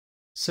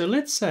So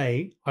let's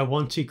say I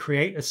want to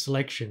create a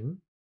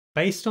selection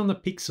based on the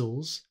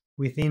pixels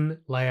within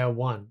layer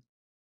 1.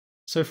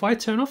 So if I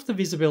turn off the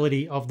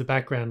visibility of the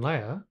background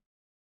layer,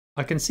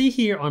 I can see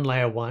here on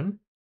layer 1,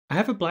 I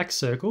have a black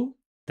circle.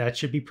 That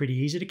should be pretty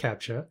easy to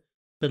capture,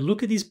 but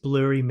look at this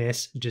blurry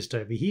mess just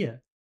over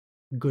here.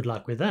 Good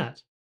luck with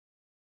that.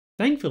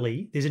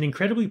 Thankfully, there's an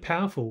incredibly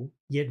powerful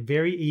yet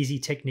very easy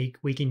technique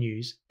we can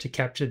use to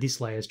capture this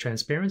layer's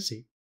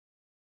transparency.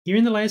 Here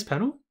in the Layers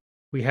panel,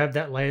 we have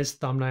that layer's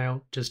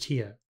thumbnail just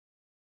here.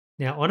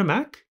 Now on a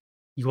Mac,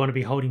 you want to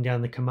be holding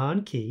down the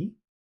Command key.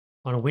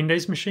 On a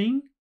Windows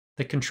machine,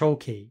 the Control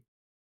key.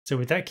 So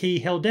with that key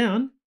held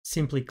down,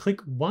 simply click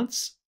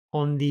once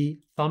on the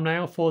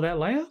thumbnail for that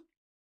layer,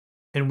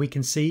 and we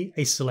can see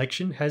a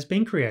selection has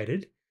been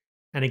created.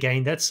 And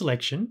again, that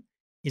selection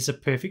is a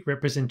perfect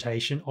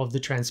representation of the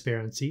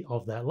transparency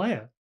of that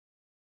layer.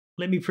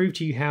 Let me prove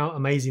to you how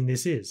amazing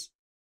this is.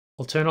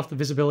 I'll turn off the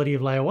visibility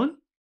of layer 1,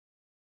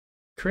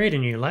 create a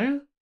new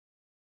layer,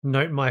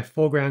 note my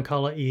foreground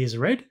color is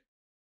red,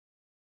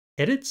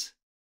 edit,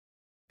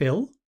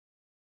 fill,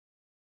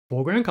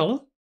 foreground color,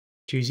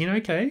 choosing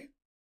OK,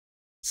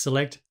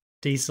 select,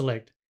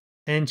 deselect,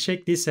 and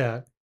check this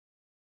out.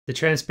 The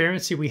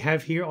transparency we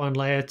have here on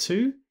layer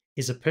 2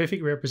 is a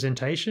perfect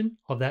representation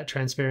of that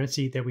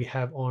transparency that we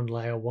have on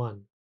layer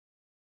 1.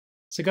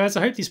 So guys,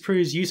 I hope this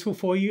proves useful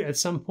for you at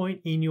some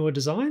point in your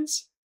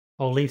designs.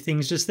 I'll leave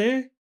things just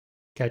there.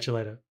 Catch you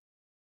later.